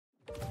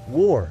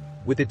War,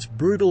 with its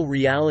brutal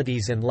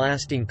realities and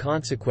lasting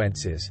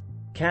consequences,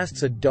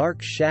 casts a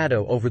dark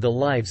shadow over the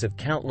lives of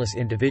countless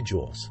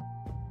individuals.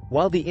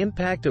 While the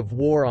impact of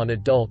war on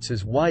adults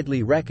is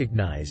widely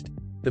recognized,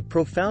 the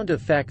profound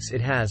effects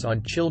it has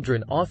on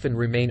children often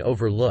remain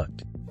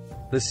overlooked.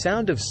 The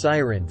Sound of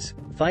Sirens,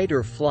 Fight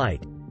or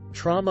Flight,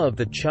 Trauma of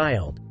the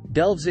Child,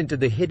 delves into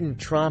the hidden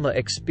trauma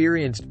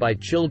experienced by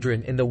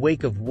children in the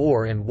wake of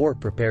war and war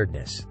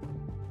preparedness.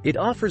 It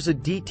offers a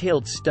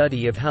detailed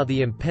study of how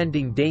the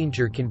impending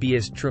danger can be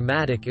as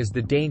traumatic as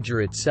the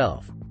danger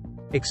itself,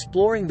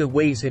 exploring the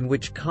ways in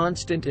which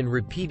constant and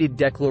repeated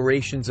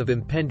declarations of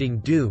impending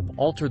doom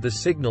alter the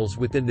signals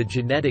within the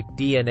genetic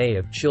DNA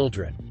of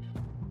children.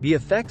 The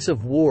effects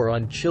of war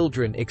on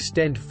children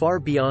extend far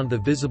beyond the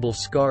visible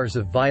scars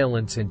of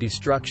violence and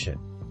destruction.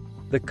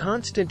 The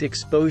constant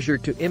exposure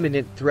to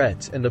imminent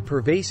threats and the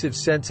pervasive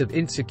sense of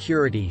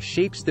insecurity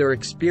shapes their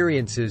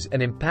experiences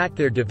and impact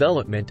their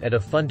development at a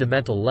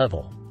fundamental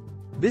level.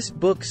 This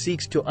book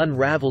seeks to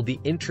unravel the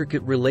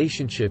intricate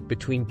relationship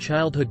between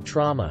childhood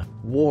trauma,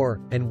 war,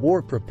 and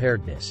war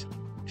preparedness,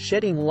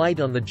 shedding light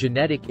on the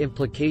genetic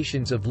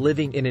implications of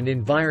living in an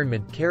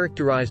environment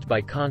characterized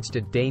by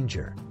constant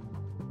danger.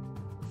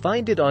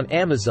 Find it on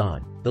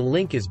Amazon, the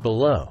link is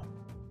below.